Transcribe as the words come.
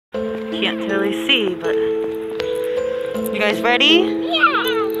can't really see, but you guys ready?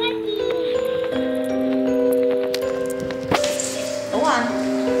 Yeah, ready. Go on.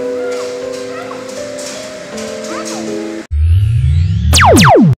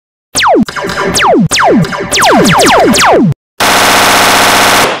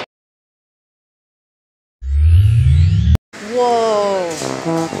 Whoa.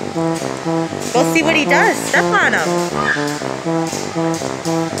 Go see what he does. Step on him.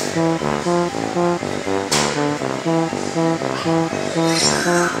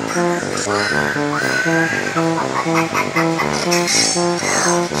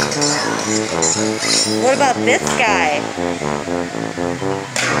 What about this guy?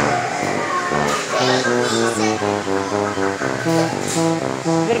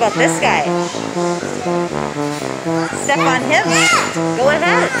 What about this guy? Step on him. Go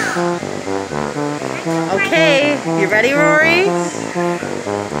ahead. Okay, you ready, Rory?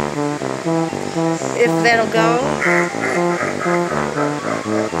 If that'll go.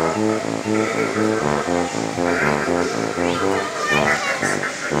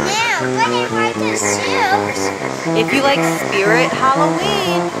 If you like Spirit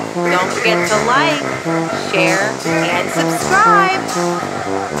Halloween, don't forget to like, share, and subscribe.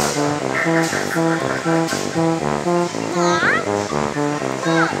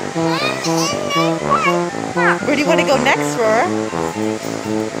 Where do you want to go next, Roar?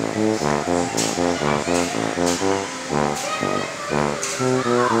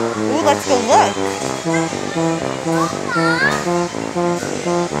 Ooh, let's go look.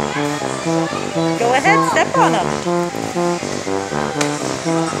 Go ahead, step on him.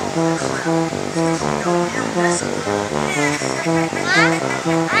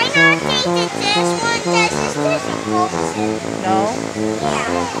 I don't think that this one does this No?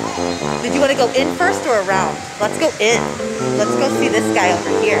 Yeah. Did you want to go in first or around? Let's go in. Let's go see this guy over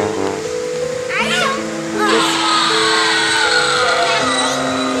here. I don't.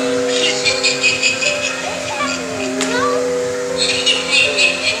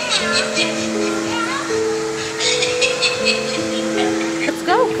 Let's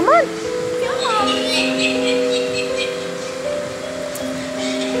go, come on.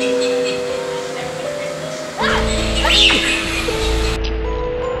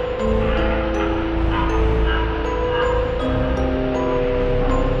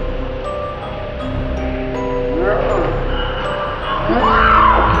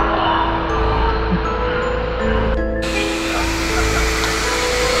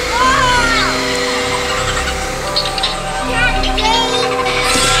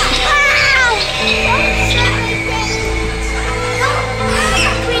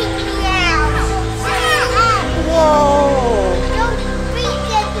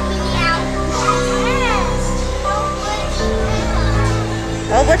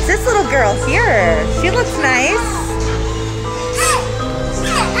 Oh, what's this little girl here? She looks nice.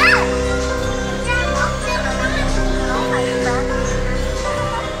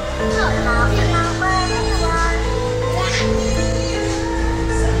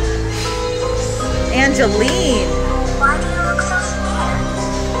 Angeline. Why do you look so scared?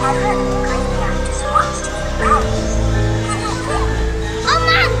 Just wants to be right. Oh,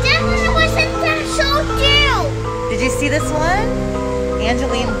 Mom, that one was in that show too. Did you see this one?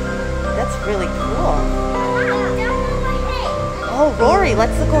 Angeline, that's really cool. Oh, Rory,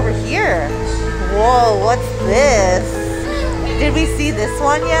 let's look over here. Whoa, what's this? Did we see this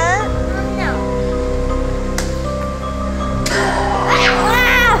one yet? No.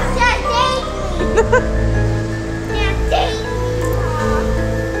 Wow! That ate me. That ate me, Mom.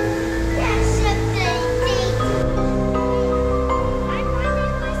 That's something ate me.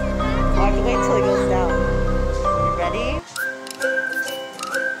 I'll have to wait till he goes down. You ready?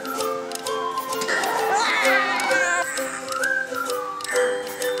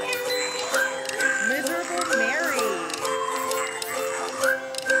 Miserable Mary.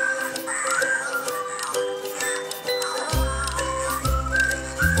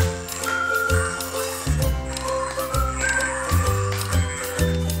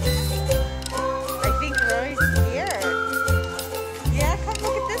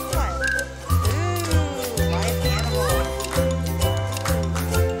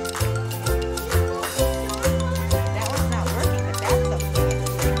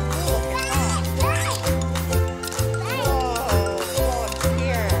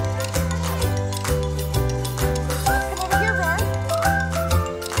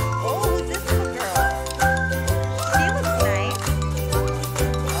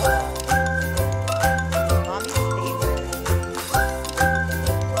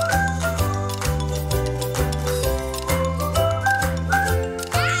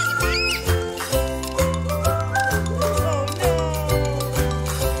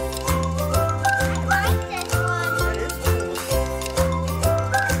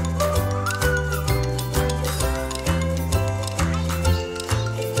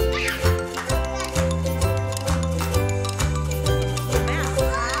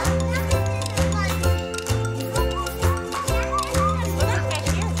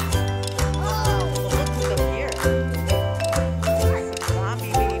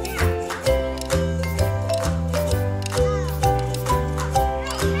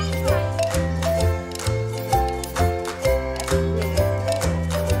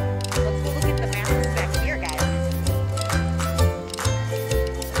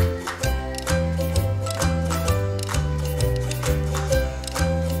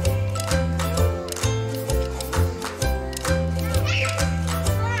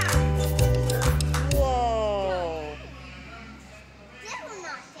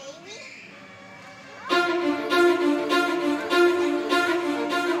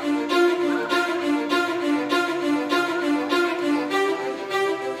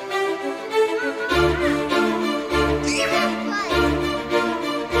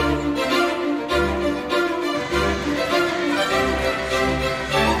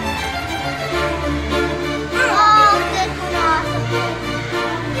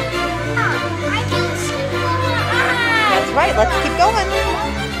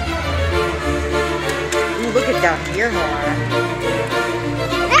 down here more.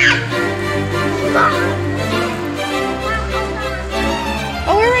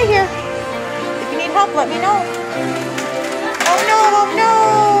 Oh, we're right here. If you need help, let me know. Oh no, oh no!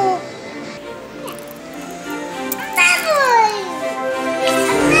 This way.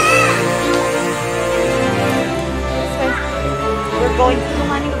 We're going through the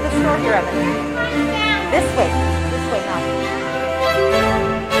lining of the store here, Emmett. This way now.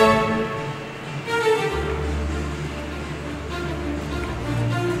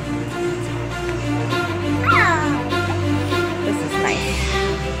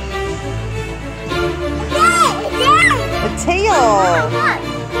 Tail.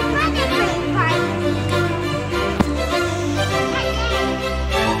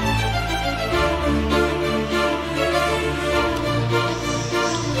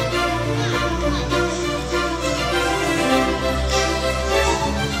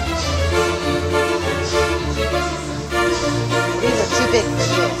 These are too big for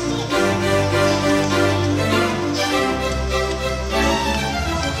you.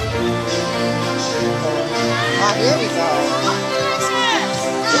 Ah, here we go.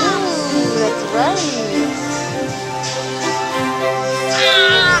 Ooh, that's right.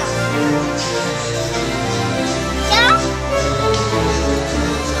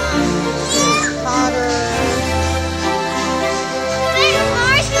 Potter.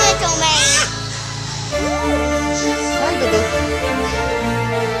 Hi, baby.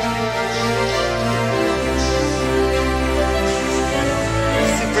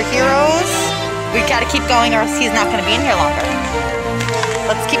 Superheroes. We gotta keep going or else he's not gonna be in here longer.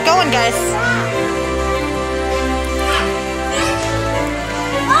 Let's keep going, guys.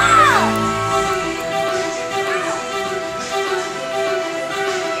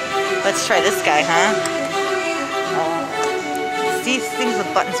 Let's try this guy, huh? Oh. These things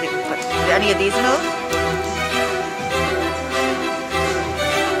with buttons we can put. Do any of these move?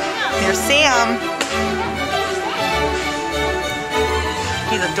 Here's Sam.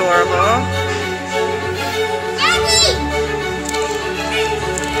 He's adorable.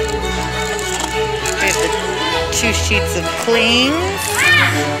 We have the 2 sheets of clings.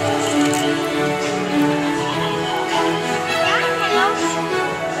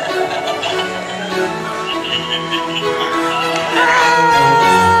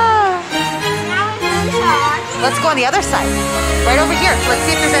 Let's go on the other side. Right over here. Let's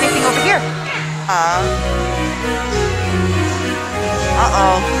see if there's anything over here.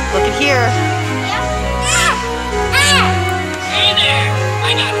 Uh-oh. Look at here. Hey there!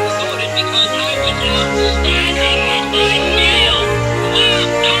 I got promoted because I was outstanding at my meal!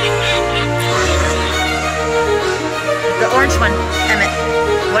 The orange one, Emmett.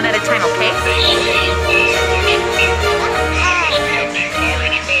 One at a time, okay? They say a big orange bowl of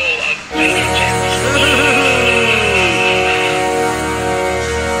baby chips.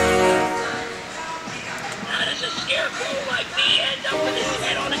 How does a scarecrow like me end up with his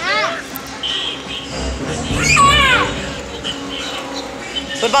head on a door? Easy.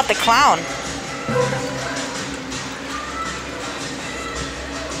 What about the clown?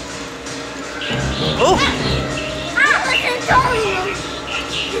 Oh!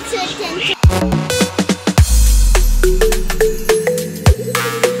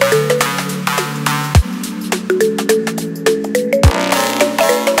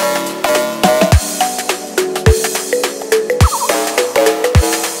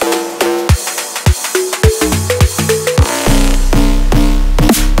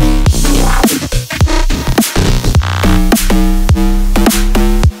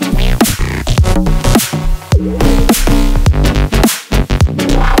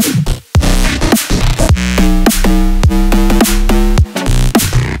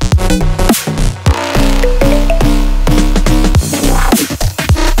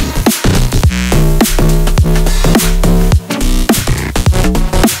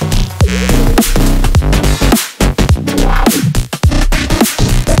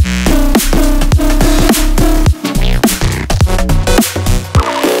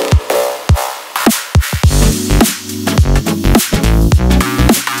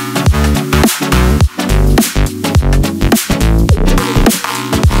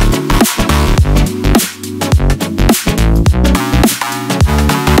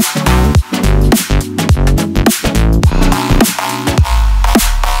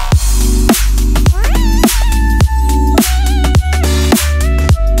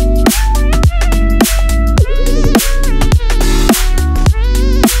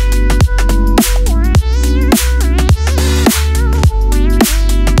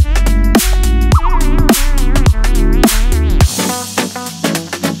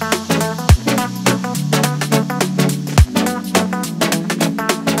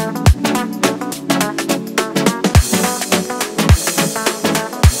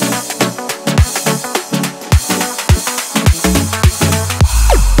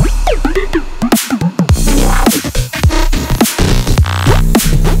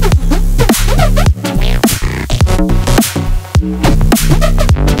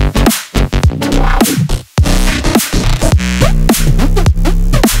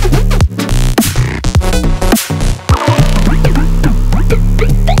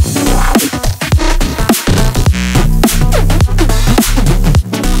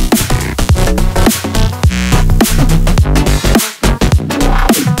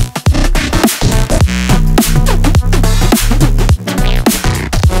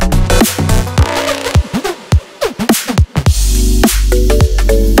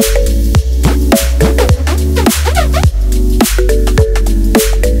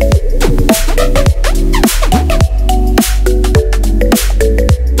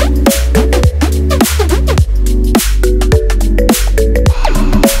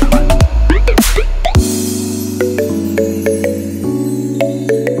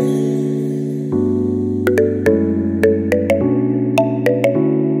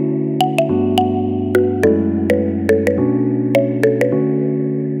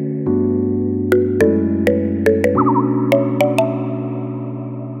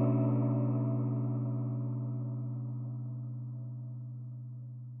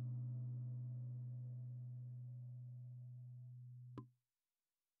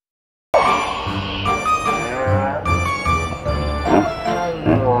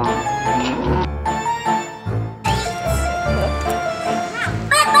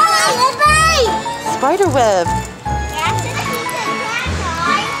 web. That's a piece of cat,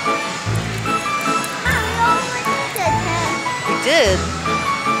 guys. We did.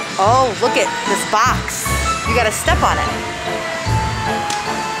 Oh, look at this box. You gotta step on it.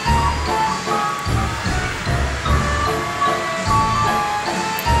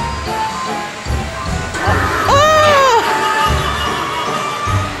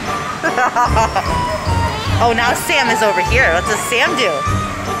 Oh, now Sam is over here. What does Sam do?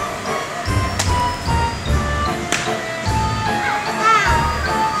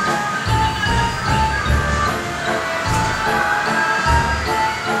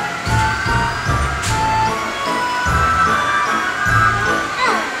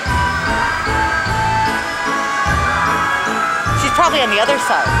 She's probably on the other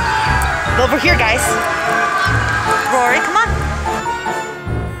side. Over here, guys. Rory, come on.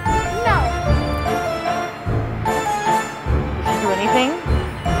 Anything?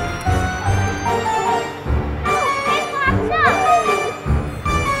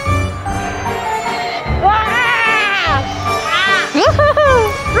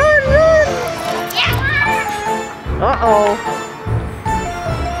 Run, run! Uh-oh.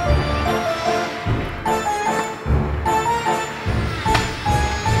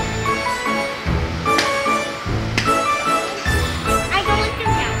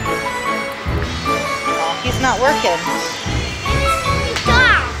 Oh, he's not working.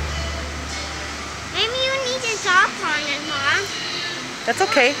 That's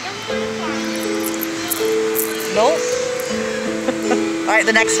okay. Nope. Alright,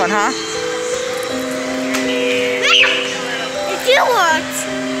 the next one, huh? It do work.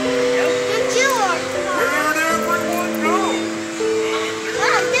 It do work. Where'd everyone go?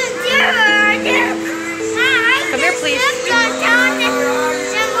 Come here, please.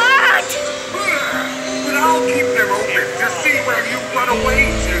 But I'll keep them open to see where you run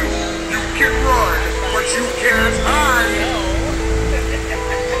away to. You can run, but you can't hide.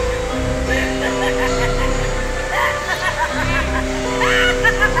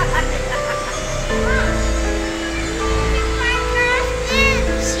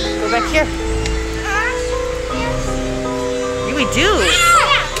 Go back here. Yeah, we do.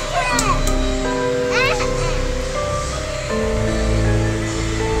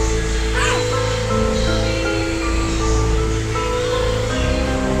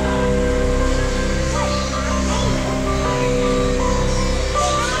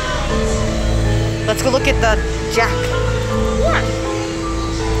 Let's go look at the Jack. Yeah.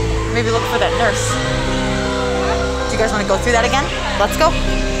 Maybe look for that nurse. Do you guys want to go through that again? Let's go.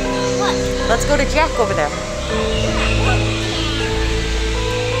 What? Let's go to Jack over there.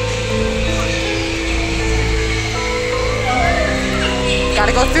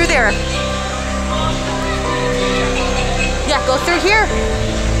 Gotta go through there. Yeah, go through here.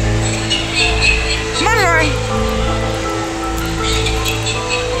 Come on, Rory.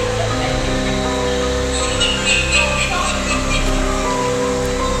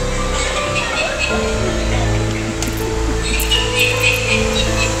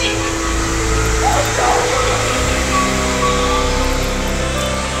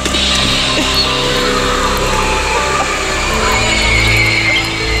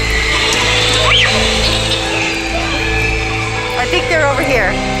 I think they're over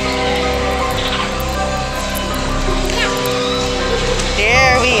here.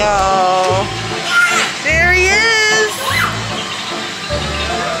 There we go. There he is.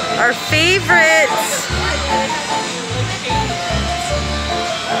 Our favorite.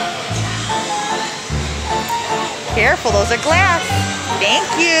 Careful, those are glass. Thank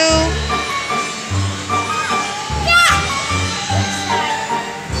you.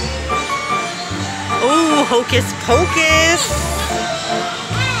 Oh, Hocus Pocus.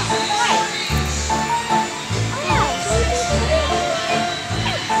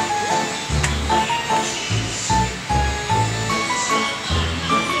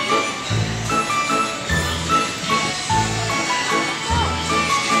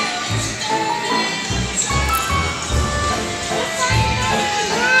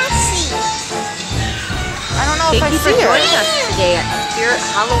 Thank you for joining us today at Spirit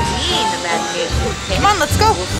Halloween Imagination. Come on, let's go. We'll